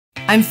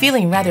I'm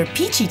feeling rather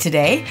peachy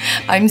today.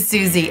 I'm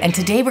Suzie, and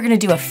today we're gonna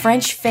do a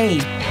French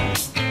fade.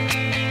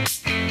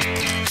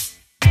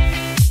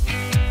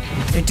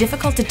 They're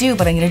difficult to do,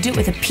 but I'm gonna do it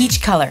with a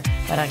peach color.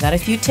 But I got a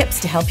few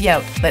tips to help you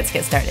out. Let's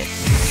get started.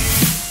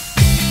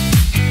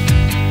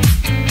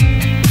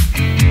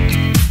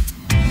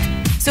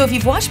 So if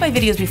you've watched my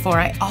videos before,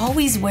 I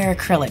always wear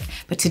acrylic,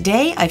 but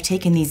today I've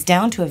taken these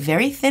down to a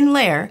very thin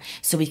layer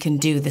so we can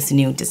do this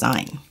new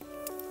design.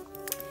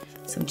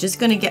 So I'm just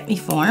gonna get me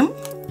form.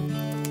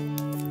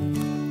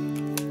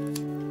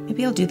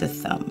 Maybe I'll do the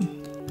thumb.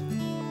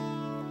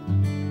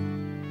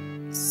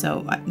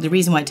 So the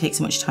reason why I take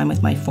so much time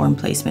with my form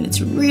placement, it's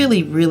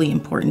really, really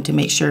important to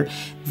make sure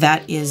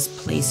that is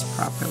placed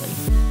properly.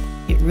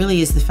 It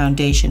really is the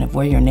foundation of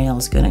where your nail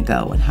is gonna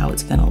go and how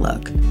it's gonna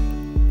look.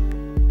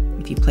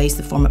 If you place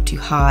the form up too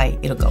high,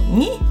 it'll go,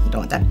 you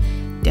don't want that.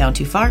 Down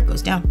too far, it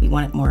goes down. We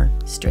want it more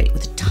straight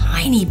with a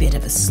tiny bit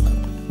of a slope.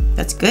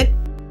 That's good.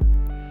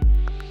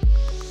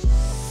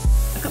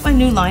 I've got my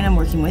new line I'm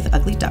working with,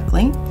 Ugly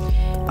Duckling.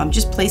 I'm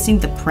just placing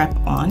the prep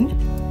on.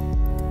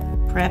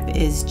 Prep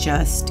is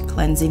just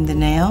cleansing the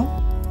nail,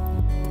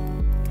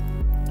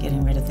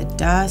 getting rid of the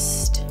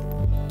dust,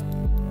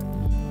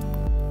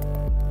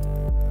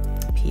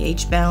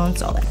 pH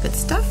balance, all that good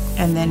stuff.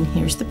 And then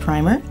here's the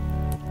primer.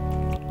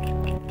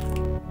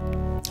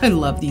 I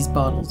love these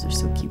bottles, they're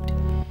so cute.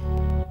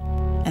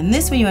 And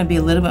this way you want to be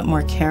a little bit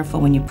more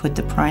careful when you put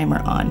the primer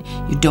on.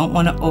 You don't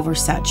want to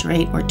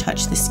oversaturate or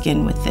touch the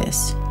skin with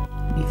this.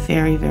 Be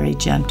very, very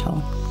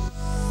gentle.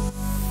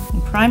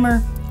 And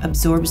primer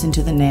absorbs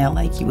into the nail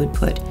like you would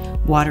put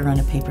water on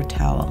a paper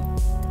towel.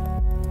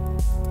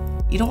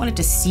 You don't want it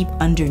to seep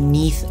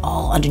underneath,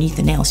 all underneath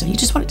the nail, so you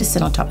just want it to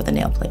sit on top of the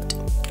nail plate.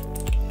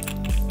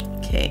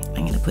 Okay,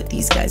 I'm gonna put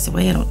these guys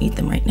away. I don't need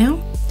them right now.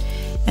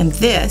 And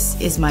this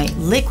is my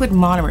liquid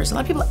monomers. A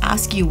lot of people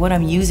ask you what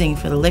I'm using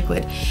for the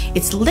liquid.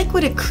 It's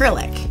liquid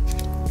acrylic.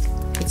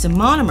 It's a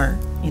monomer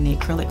in the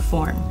acrylic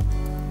form.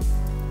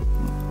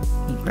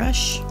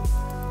 Brush.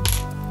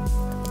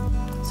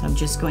 So I'm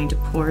just going to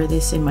pour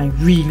this in my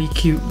really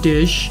cute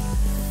dish.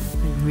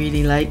 I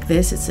really like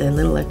this. It's a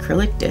little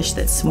acrylic dish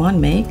that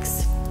Swan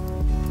makes.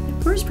 It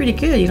pours pretty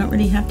good. You don't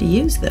really have to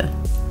use the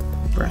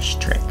brush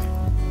trick.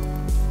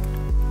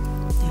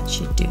 That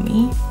should do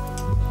me.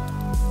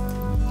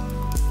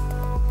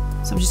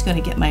 So I'm just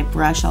going to get my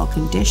brush all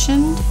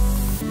conditioned.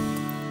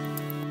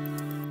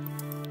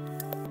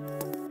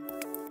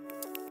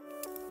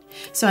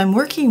 So I'm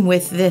working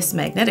with this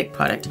magnetic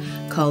product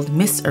called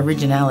Miss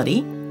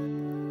Originality.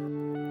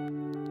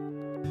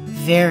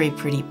 Very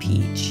pretty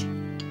peach.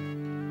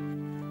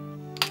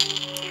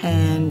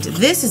 And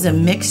this is a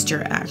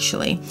mixture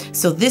actually.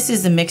 So this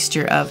is a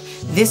mixture of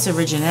this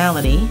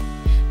Originality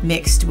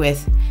mixed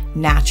with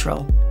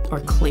natural or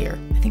clear.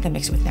 I think I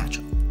mixed it with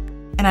natural.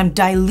 And I'm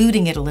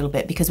diluting it a little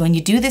bit because when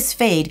you do this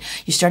fade,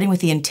 you're starting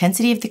with the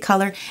intensity of the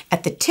color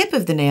at the tip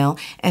of the nail,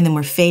 and then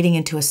we're fading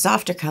into a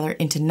softer color,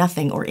 into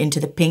nothing, or into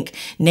the pink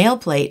nail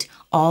plate,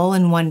 all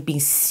in one, be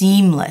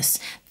seamless.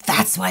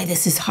 That's why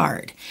this is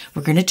hard.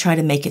 We're gonna try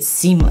to make it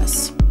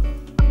seamless.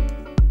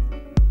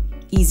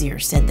 Easier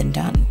said than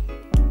done.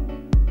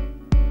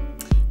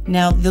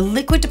 Now, the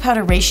liquid to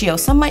powder ratio,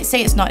 some might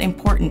say it's not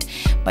important,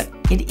 but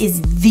it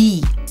is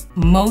the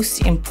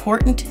most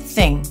important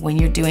thing when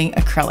you're doing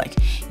acrylic.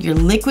 Your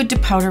liquid to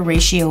powder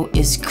ratio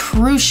is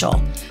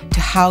crucial to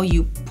how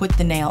you put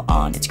the nail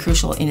on. It's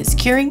crucial in its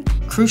curing,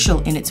 crucial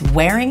in its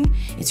wearing.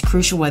 It's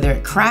crucial whether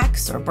it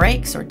cracks or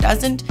breaks or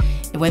doesn't,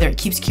 and whether it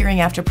keeps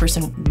curing after a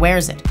person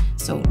wears it.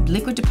 So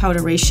liquid to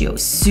powder ratio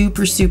is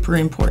super, super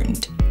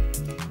important.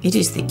 It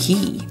is the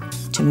key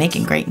to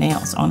making great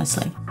nails,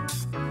 honestly.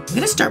 I'm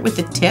gonna start with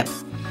the tip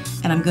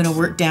and I'm gonna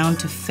work down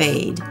to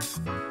fade.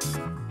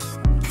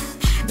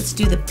 Let's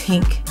do the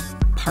pink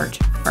part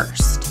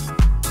first.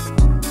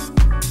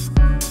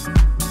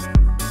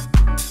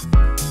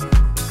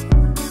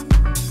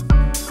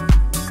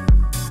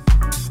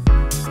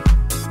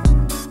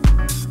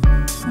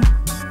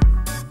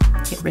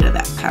 Get rid of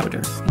that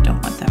powder. You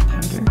don't want that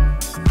powder.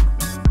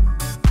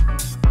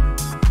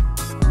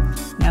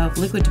 Now, if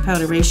liquid to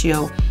powder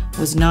ratio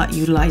was not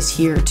utilized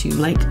here to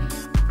like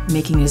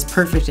making it as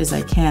perfect as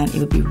I can, it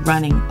would be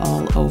running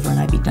all over and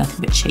I'd be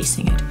nothing but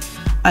chasing it.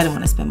 I don't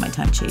want to spend my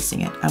time chasing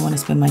it. I want to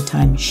spend my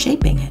time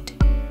shaping it.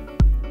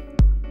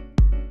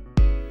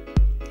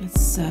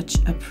 It's such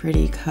a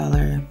pretty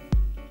color.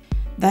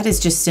 That is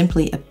just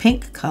simply a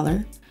pink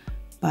color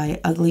by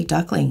Ugly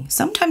Duckling.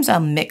 Sometimes I'll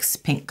mix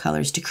pink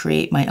colors to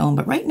create my own,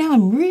 but right now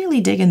I'm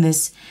really digging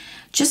this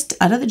just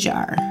out of the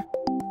jar.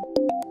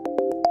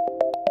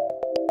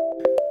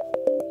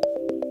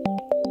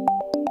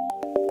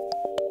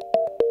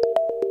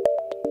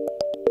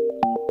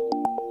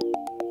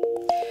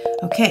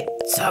 Okay,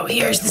 so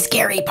here's the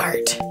scary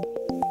part.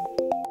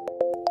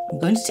 I'm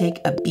going to take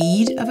a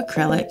bead of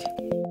acrylic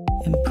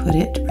and put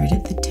it right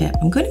at the tip.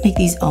 I'm going to make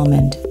these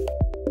almond.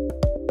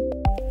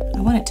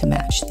 I want it to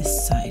match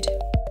this side.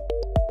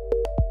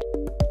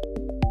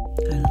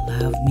 I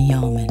love me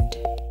almond.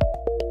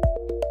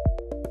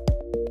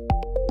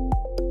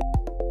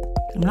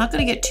 I'm not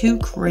going to get too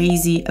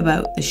crazy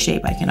about the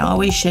shape. I can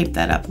always shape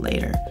that up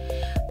later.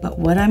 But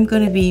what I'm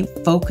going to be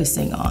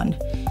focusing on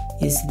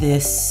is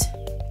this,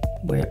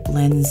 where it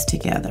blends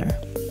together.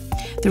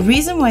 The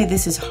reason why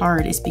this is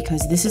hard is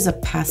because this is a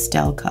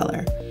pastel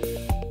color.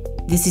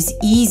 This is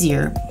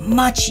easier,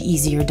 much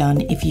easier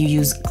done if you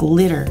use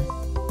glitter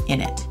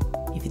in it.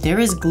 If there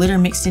is glitter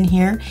mixed in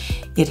here,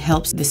 it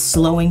helps the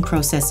slowing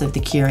process of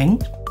the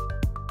curing,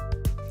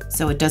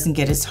 so it doesn't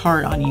get as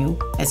hard on you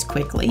as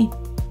quickly,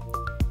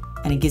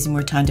 and it gives you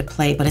more time to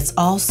play, but it's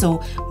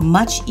also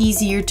much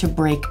easier to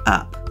break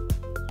up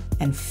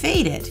and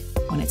fade it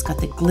when it's got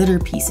the glitter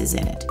pieces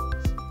in it.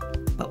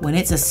 But when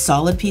it's a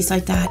solid piece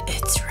like that,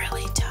 it's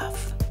really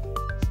tough.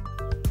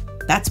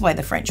 That's why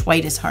the French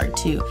white is hard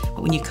too,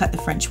 but when you cut the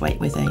French white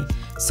with a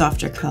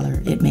softer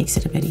color, it makes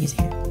it a bit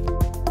easier.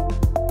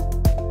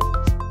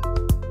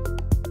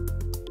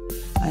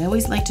 I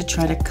always like to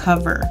try to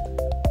cover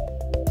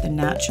the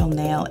natural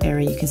nail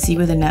area. You can see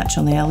where the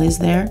natural nail is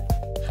there.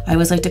 I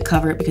always like to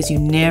cover it because you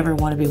never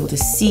want to be able to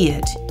see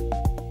it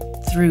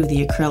through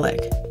the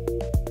acrylic,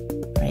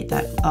 right?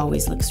 That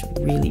always looks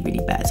really,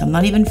 really bad. So I'm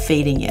not even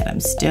fading it. I'm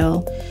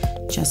still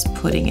just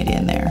putting it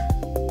in there.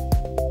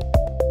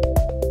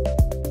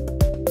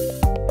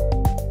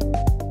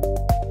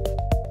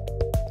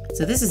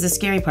 So this is the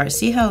scary part.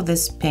 See how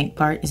this pink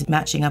part is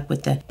matching up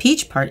with the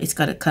peach part? It's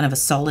got a kind of a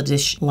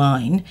solidish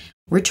line.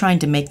 We're trying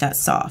to make that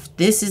soft.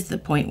 This is the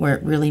point where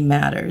it really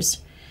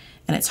matters.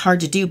 And it's hard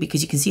to do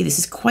because you can see this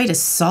is quite a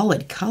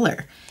solid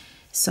color.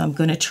 So I'm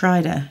going to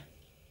try to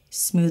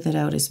smooth it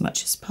out as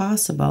much as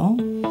possible.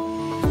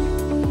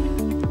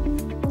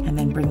 And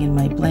then bring in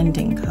my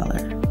blending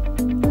color.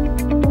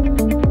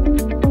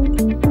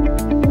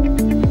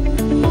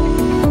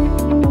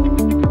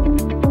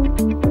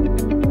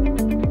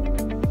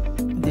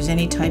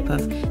 Any type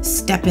of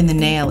step in the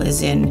nail,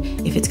 as in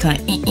if it's kind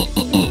of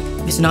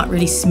if it's not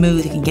really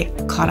smooth, it can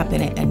get caught up in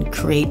it and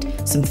create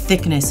some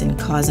thickness and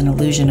cause an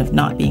illusion of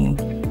not being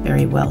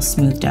very well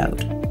smoothed out.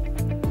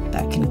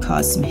 That can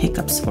cause some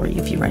hiccups for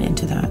you if you run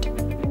into that.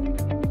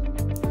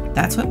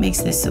 That's what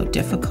makes this so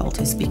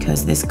difficult, is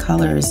because this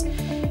color is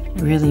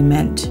really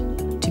meant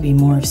to be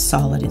more of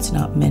solid. It's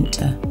not meant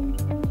to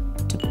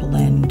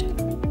blend.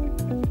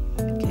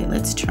 Okay,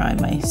 let's try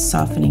my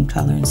softening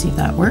color and see if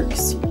that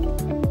works.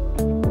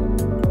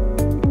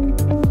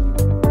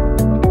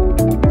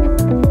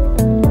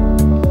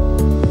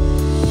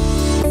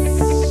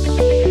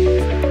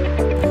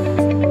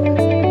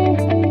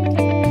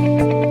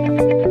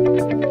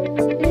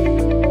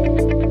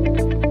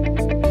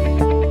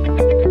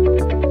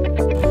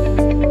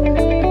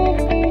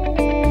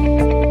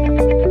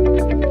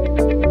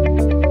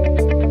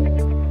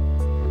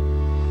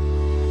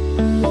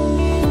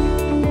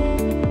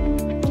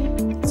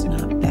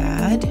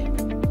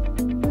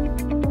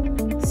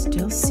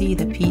 See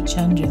the peach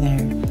under there.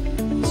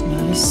 It's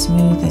not as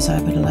smooth as I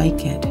would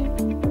like it.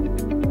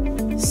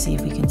 Let's see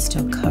if we can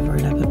still cover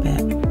it up a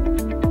bit.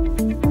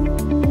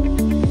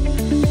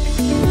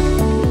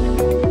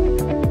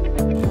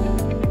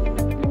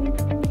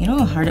 You know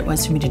how hard it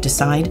was for me to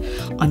decide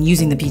on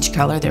using the peach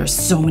color? There are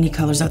so many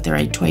colors out there.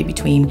 I toy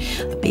between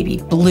a baby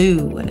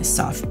blue and a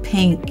soft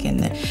pink and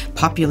the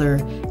popular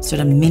sort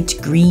of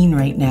mint green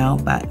right now,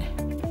 but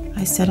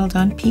I settled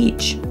on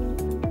peach.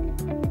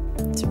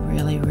 It's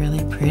really,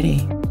 really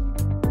pretty.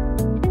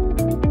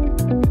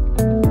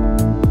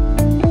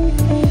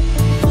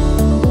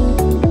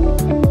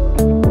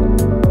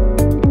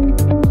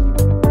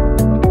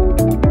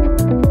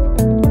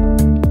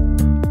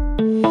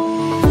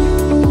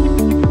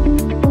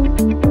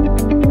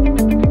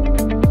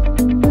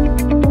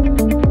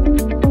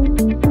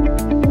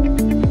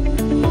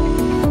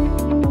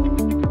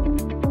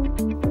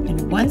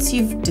 Once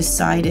you've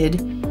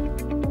decided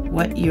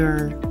what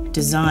your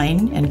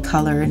design and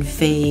color and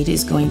fade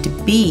is going to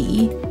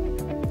be,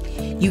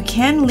 you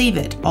can leave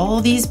it.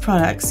 All these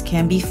products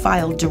can be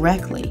filed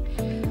directly.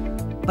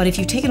 But if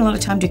you've taken a lot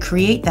of time to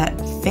create that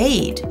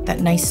fade,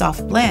 that nice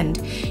soft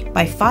blend,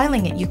 by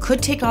filing it, you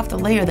could take off the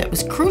layer that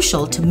was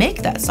crucial to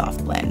make that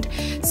soft blend.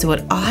 So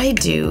what I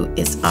do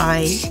is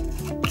I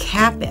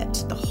cap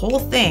it, the whole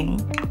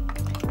thing,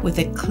 with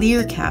a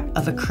clear cap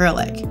of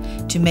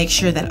acrylic to make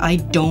sure that I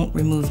don't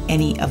remove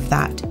any of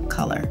that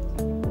color.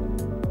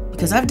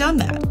 Because I've done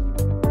that.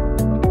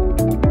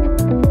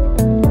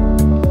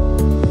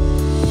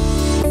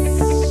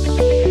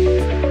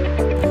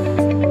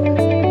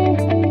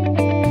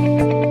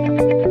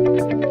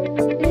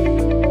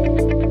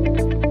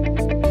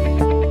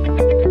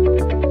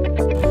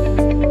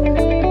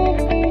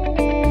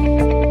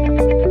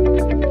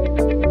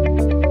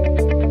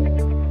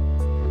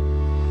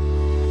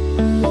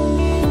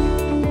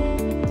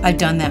 I've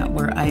done that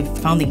where I've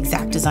found the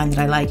exact design that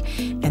I like,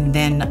 and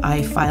then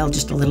I filed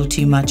just a little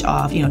too much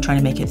off, you know, trying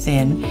to make it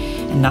thin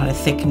and not a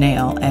thick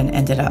nail, and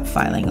ended up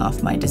filing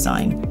off my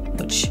design,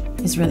 which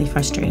is really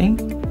frustrating.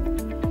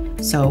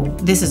 So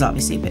this is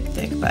obviously a bit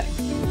thick, but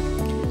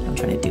I'm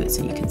trying to do it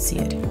so you can see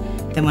it.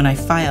 Then when I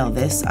file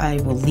this, I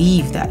will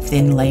leave that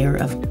thin layer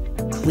of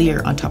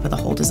clear on top of the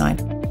whole design.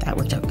 That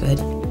worked out good.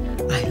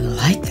 I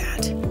like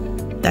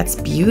that. That's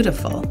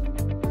beautiful.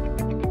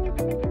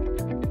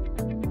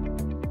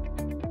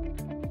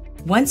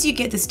 Once you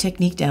get this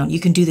technique down, you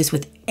can do this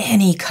with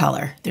any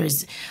color.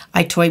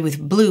 I toyed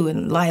with blue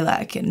and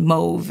lilac and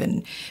mauve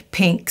and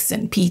pinks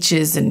and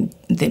peaches and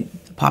the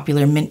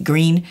popular mint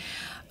green.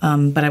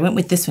 But I went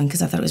with this one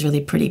because I thought it was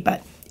really pretty,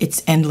 but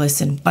it's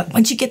endless. But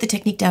once you get the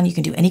technique down, you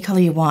can do any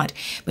color you want.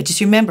 But just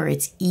remember,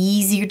 it's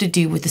easier to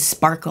do with the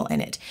sparkle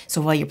in it.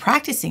 So while you're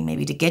practicing,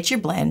 maybe to get your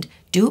blend,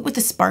 do it with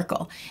the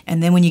sparkle.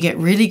 And then when you get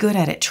really good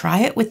at it, try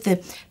it with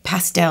the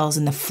pastels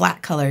and the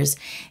flat colors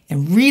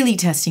and really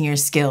testing your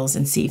skills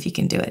and see if you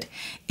can do it.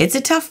 It's a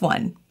tough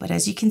one, but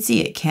as you can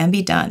see, it can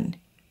be done.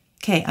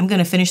 Okay, I'm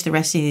gonna finish the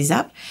rest of these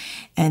up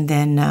and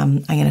then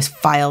I'm gonna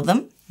file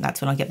them.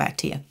 That's when I'll get back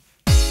to you.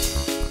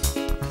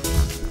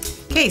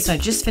 Okay, so I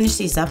just finished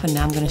these up and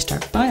now I'm gonna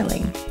start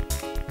filing.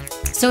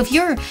 So if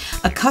you're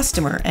a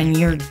customer and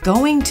you're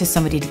going to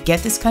somebody to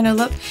get this kind of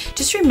look,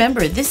 just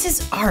remember, this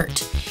is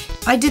art.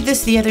 I did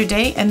this the other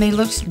day and they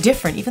looked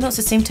different. Even though it's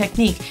the same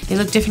technique, they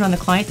look different on the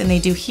client than they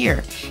do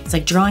here. It's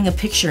like drawing a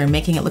picture and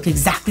making it look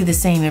exactly the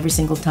same every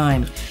single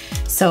time.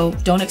 So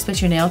don't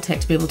expect your nail tech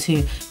to be able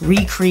to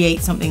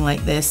recreate something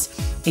like this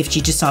if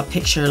you just saw a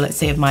picture, let's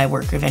say, of my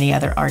work or of any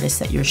other artist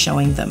that you're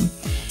showing them.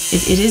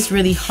 It is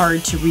really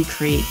hard to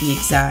recreate the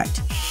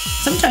exact.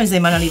 Sometimes they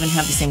might not even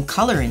have the same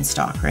color in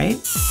stock, right?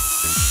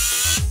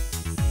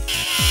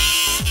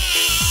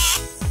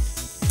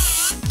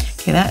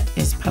 Okay, that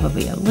is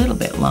probably a little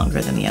bit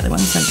longer than the other one,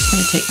 so I'm just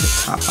going to take the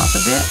top off a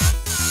bit.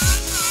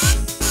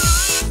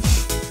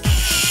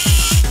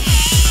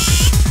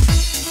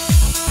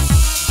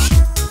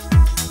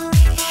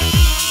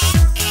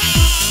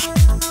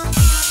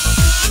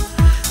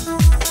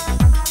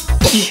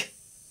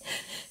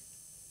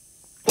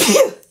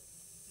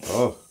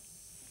 Oh,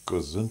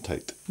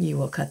 Gesundheit. You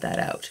will cut that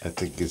out. I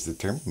think is the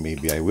term.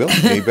 Maybe I will,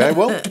 maybe I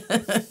won't.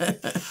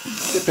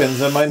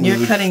 Depends on my mood.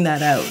 You're cutting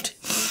that out.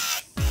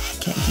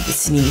 Can't keep a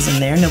sneeze in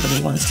there.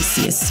 Nobody wants to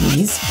see a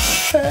sneeze.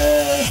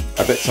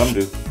 I bet some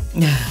do.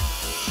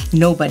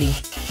 Nobody.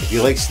 If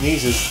you like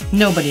sneezes,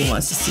 nobody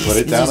wants to see. Put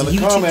it down in the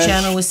comments. YouTube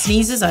channel with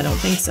sneezes? I don't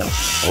think so.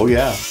 Oh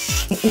yeah.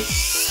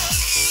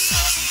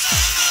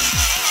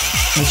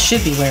 I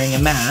should be wearing a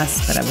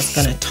mask, but I was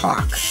gonna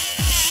talk.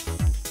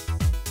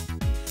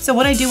 So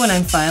what I do when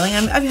I'm filing,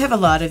 I have a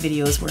lot of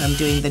videos where I'm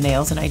doing the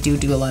nails and I do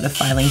a lot of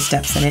filing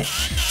steps in it.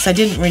 So I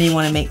didn't really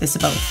want to make this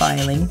about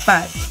filing,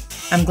 but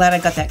I'm glad I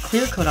got that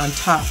clear coat on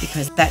top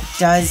because that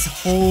does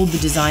hold the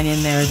design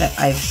in there that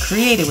I've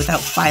created without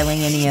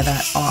filing any of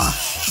that off.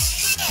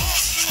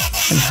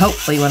 And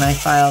hopefully when I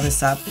file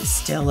this up, it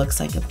still looks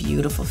like a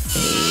beautiful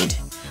fade.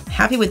 I'm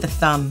happy with the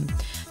thumb.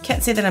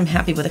 Can't say that I'm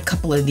happy with a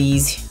couple of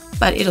these,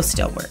 but it'll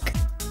still work.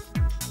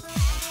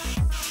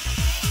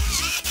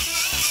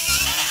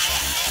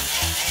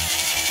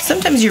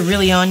 Sometimes you're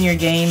really on your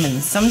game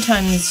and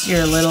sometimes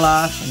you're a little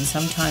off and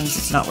sometimes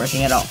it's not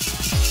working at all.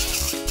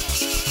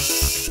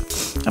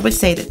 I would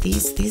say that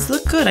these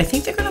look good. I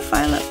think they're gonna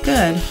file up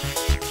good.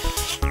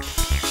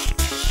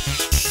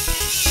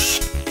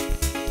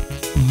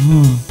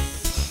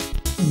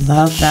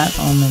 Love that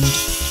almond.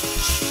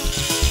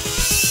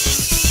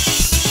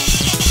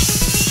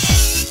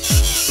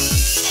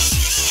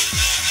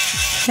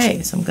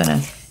 Okay, so I'm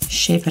gonna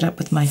shape it up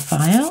with my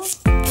file.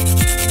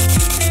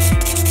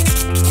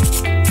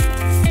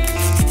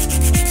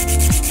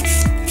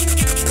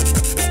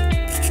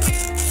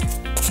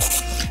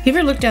 You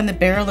ever look down the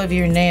barrel of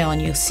your nail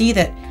and you'll see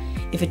that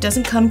if it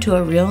doesn't come to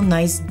a real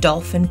nice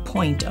dolphin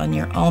point on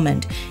your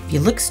almond, if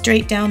you look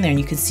straight down there and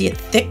you can see it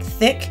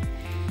thick,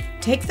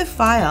 take the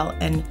file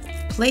and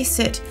place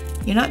it.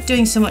 You're not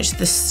doing so much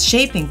the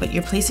shaping, but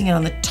you're placing it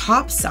on the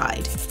top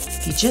side.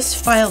 If you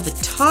just file the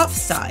top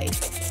side,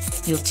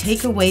 you'll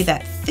take away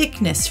that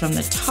thickness from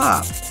the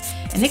top,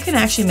 and it can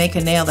actually make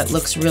a nail that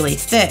looks really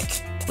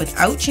thick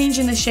without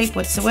changing the shape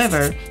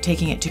whatsoever,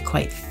 taking it to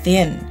quite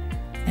thin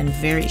and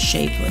very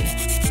shapely.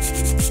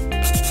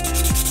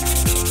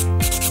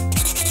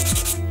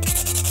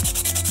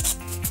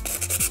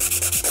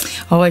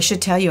 Oh, I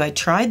should tell you, I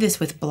tried this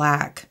with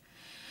black.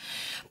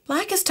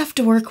 Black is tough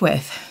to work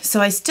with, so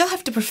I still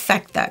have to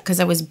perfect that because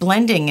I was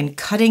blending and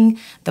cutting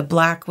the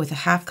black with a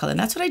half color. And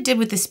that's what I did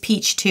with this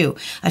peach too.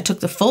 I took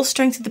the full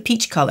strength of the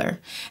peach color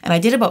and I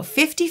did about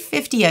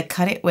 50-50. I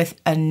cut it with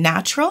a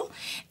natural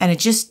and it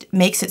just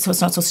makes it so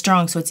it's not so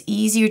strong, so it's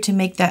easier to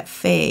make that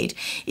fade.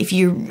 If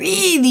you're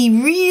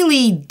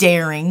really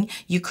daring,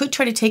 you could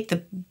try to take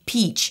the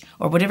peach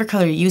or whatever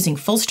color you're using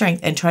full strength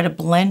and try to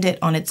blend it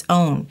on its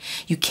own.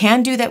 You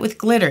can do that with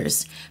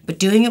glitters, but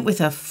doing it with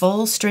a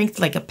full strength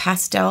like a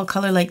pastel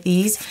color like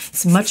these,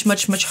 it's much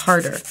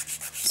harder.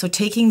 So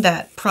taking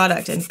that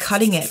product and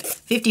cutting it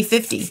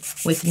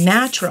 50-50 with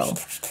natural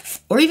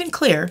or even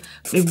clear,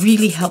 it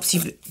really helps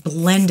you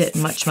blend it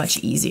much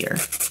easier.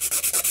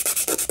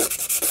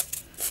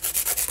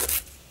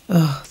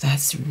 Oh,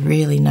 that's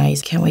really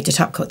nice. Can't wait to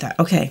top coat that.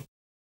 Okay,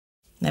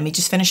 let me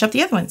just finish up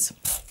the other ones.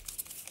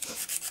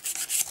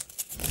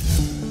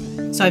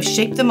 So I've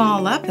shaped them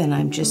all up and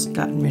I've just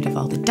gotten rid of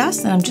all the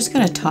dust and I'm just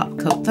gonna top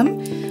coat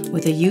them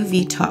with a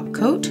UV top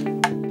coat,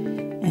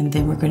 and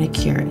then we're going to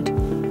cure it.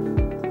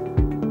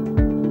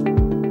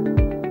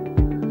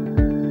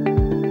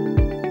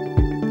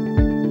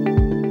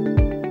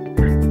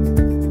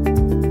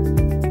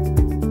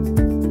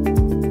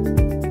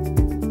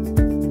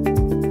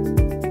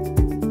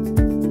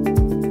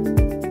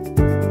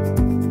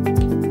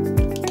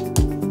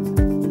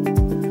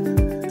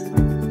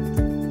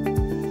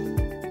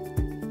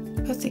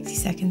 About 60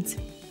 seconds.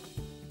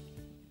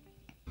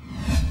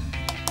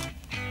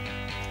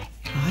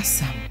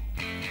 Awesome.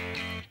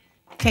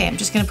 Okay, I'm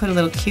just going to put a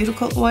little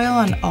cuticle oil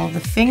on all the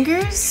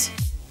fingers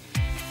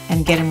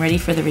and get them ready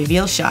for the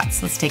reveal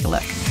shots. Let's take a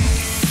look.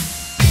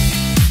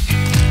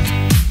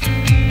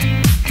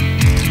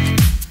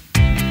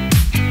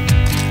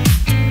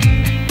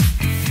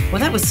 Well,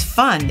 that was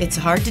fun. It's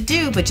hard to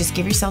do, but just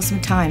give yourself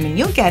some time and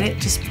you'll get it.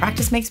 Just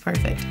practice makes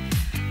perfect.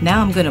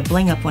 Now I'm going to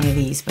bling up one of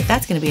these, but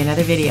that's going to be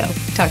another video.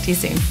 Talk to you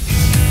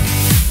soon.